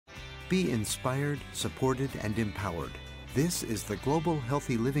Be inspired, supported, and empowered. This is the Global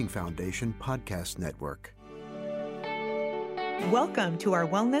Healthy Living Foundation Podcast Network. Welcome to our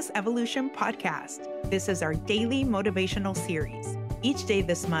Wellness Evolution podcast. This is our daily motivational series. Each day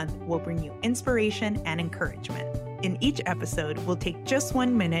this month will bring you inspiration and encouragement. In each episode, we'll take just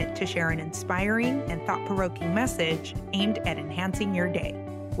 1 minute to share an inspiring and thought-provoking message aimed at enhancing your day.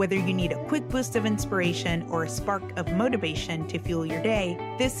 Whether you need a quick boost of inspiration or a spark of motivation to fuel your day,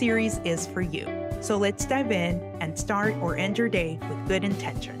 this series is for you. So let's dive in and start or end your day with good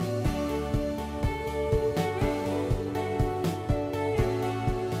intention.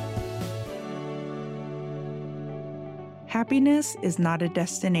 Happiness is not a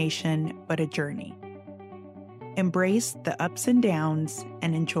destination, but a journey. Embrace the ups and downs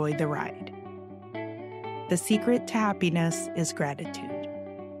and enjoy the ride. The secret to happiness is gratitude.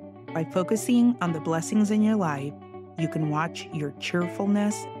 By focusing on the blessings in your life, you can watch your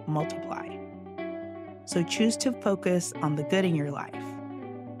cheerfulness multiply. So choose to focus on the good in your life.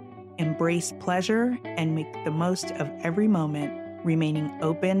 Embrace pleasure and make the most of every moment, remaining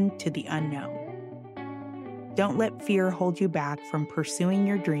open to the unknown. Don't let fear hold you back from pursuing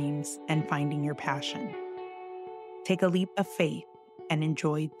your dreams and finding your passion. Take a leap of faith and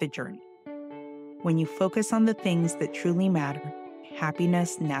enjoy the journey. When you focus on the things that truly matter,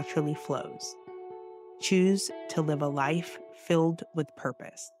 happiness naturally flows. Choose to live a life filled with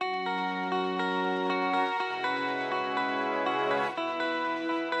purpose.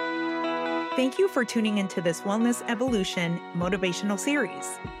 Thank you for tuning into this Wellness Evolution motivational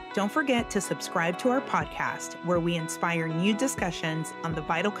series. Don't forget to subscribe to our podcast, where we inspire new discussions on the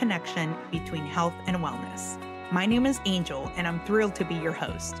vital connection between health and wellness. My name is Angel, and I'm thrilled to be your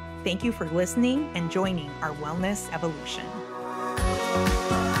host. Thank you for listening and joining our Wellness Evolution.